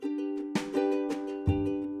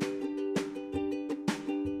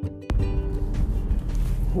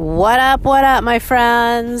What up, my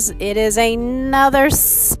friends? It is another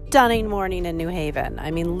stunning morning in New Haven.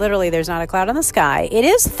 I mean, literally, there's not a cloud in the sky. It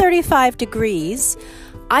is 35 degrees.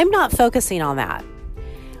 I'm not focusing on that.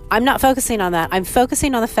 I'm focusing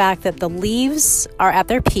on the fact that the leaves are at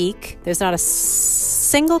their peak. There's not a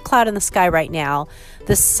single cloud in the sky right now.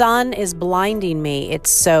 The sun is blinding me. It's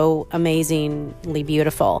so amazingly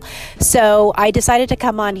beautiful. So I decided to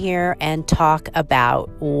come on here and talk about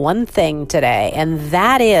one thing today, and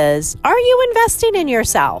that is, are you investing in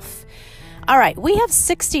yourself? All right, we have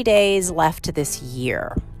 60 days left this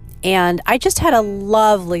year. And I just had a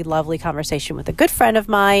lovely, lovely conversation with a good friend of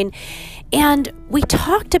mine. And we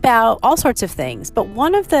talked about all sorts of things. But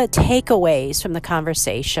one of the takeaways from the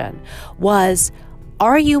conversation was,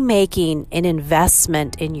 are you making an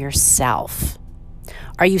investment in yourself?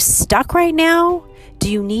 Are you stuck right now?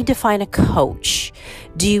 Do you need to find a coach?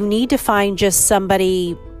 Do you need to find just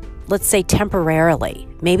somebody, let's say temporarily,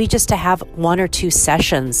 maybe just to have 1 or 2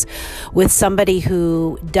 sessions with somebody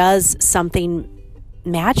who does something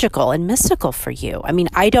magical and mystical for you? I mean,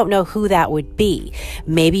 I don't know who that would be.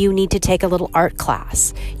 Maybe you need to take a little art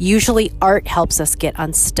class. Usually art helps us get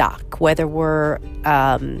unstuck, whether we're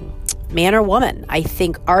man or woman. I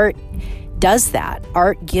think art does that.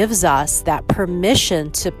 Art gives us that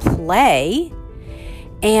permission to play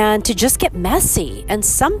and to just get messy. And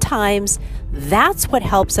sometimes that's what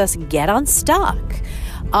helps us get unstuck.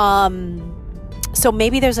 So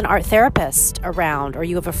maybe there's an art therapist around, or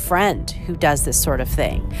you have a friend who does this sort of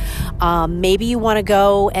thing. Maybe you want to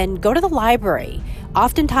go to the library.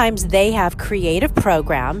 Oftentimes they have creative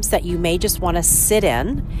programs that you may just want to sit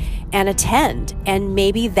in and attend. And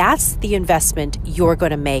maybe that's the investment you're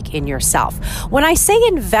going to make in yourself. When I say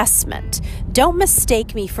investment, don't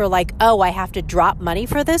mistake me for like, oh, I have to drop money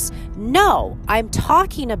for this. No, I'm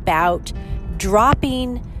talking about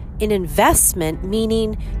dropping an investment,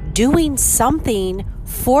 meaning doing something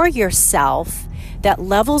for yourself that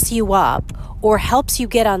levels you up or helps you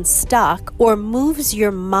get unstuck or moves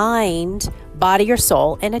your mind, body, or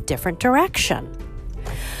soul in a different direction.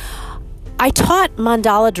 I taught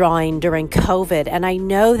mandala drawing during COVID, and I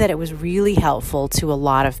know that it was really helpful to a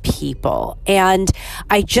lot of people. And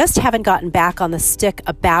I just haven't gotten back on the stick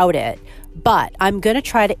about it, but I'm going to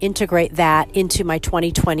try to integrate that into my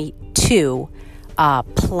 2022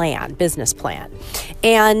 business plan.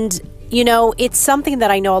 And, you know, it's something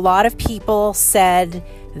that I know a lot of people said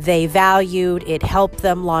they valued. It helped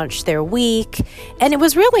them launch their week. And it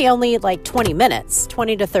was really only like 20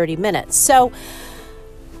 to 30 minutes. So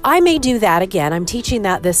I may do that again. I'm teaching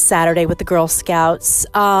that this Saturday with the Girl Scouts.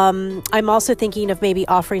 I'm also thinking of maybe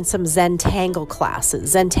offering some Zentangle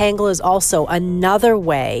classes. Zentangle is also another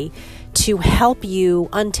way to help you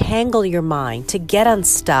untangle your mind, to get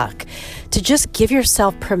unstuck, to just give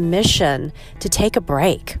yourself permission to take a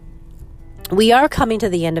break. We are coming to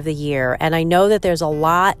the end of the year, and I know that there's a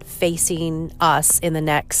lot facing us in the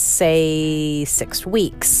next, say, 6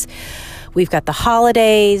 weeks. We've got the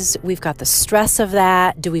holidays. We've got the stress of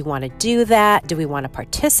that. Do we want to do that? Do we want to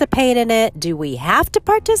participate in it? Do we have to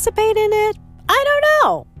participate in it? I don't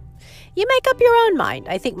know. You make up your own mind.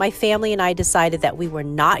 I think my family and I decided that we were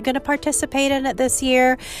not going to participate in it this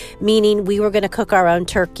year, meaning we were going to cook our own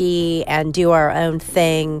turkey and do our own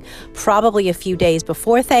thing probably a few days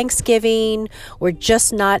before Thanksgiving. We're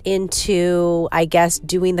just not into, I guess,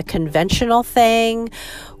 doing the conventional thing.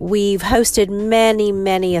 We've hosted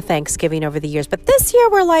many a Thanksgiving over the years, but this year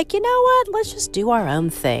we're like, you know what? Let's just do our own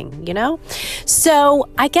thing, you know? So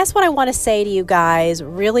I guess what I want to say to you guys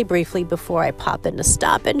really briefly before I pop into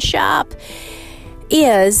Stop and Shop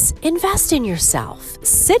is invest in yourself.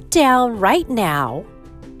 Sit down right now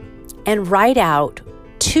and write out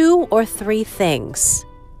 2 or 3 things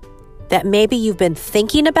that maybe you've been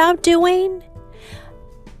thinking about doing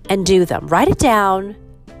and do them. Write it down,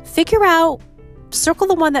 figure out, circle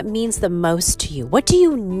the one that means the most to you. What do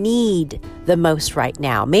you need the most right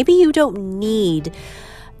now? Maybe you don't need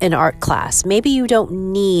an art class. Maybe you don't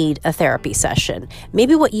need a therapy session.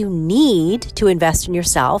 Maybe what you need to invest in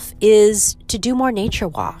yourself is to do more nature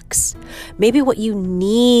walks. Maybe what you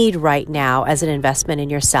need right now as an investment in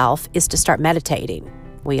yourself is to start meditating.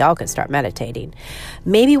 We all can start meditating.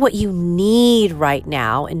 Maybe what you need right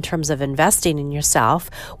now in terms of investing in yourself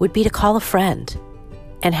would be to call a friend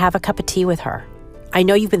and have a cup of tea with her. I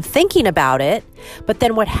know you've been thinking about it, but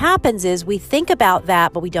then what happens is we think about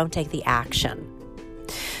that, but we don't take the action.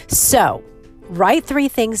 So write 3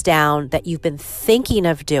 things down that you've been thinking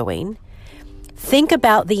of doing. Think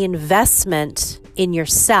about the investment in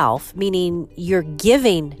yourself, meaning you're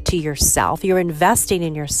giving to yourself, you're investing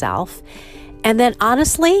in yourself. And then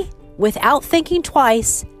honestly, without thinking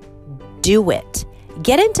twice, do it.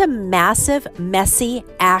 Get into massive, messy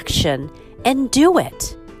action and do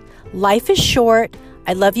it. Life is short.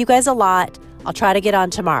 I love you guys a lot. I'll try to get on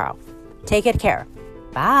tomorrow. Take good care.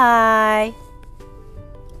 Bye.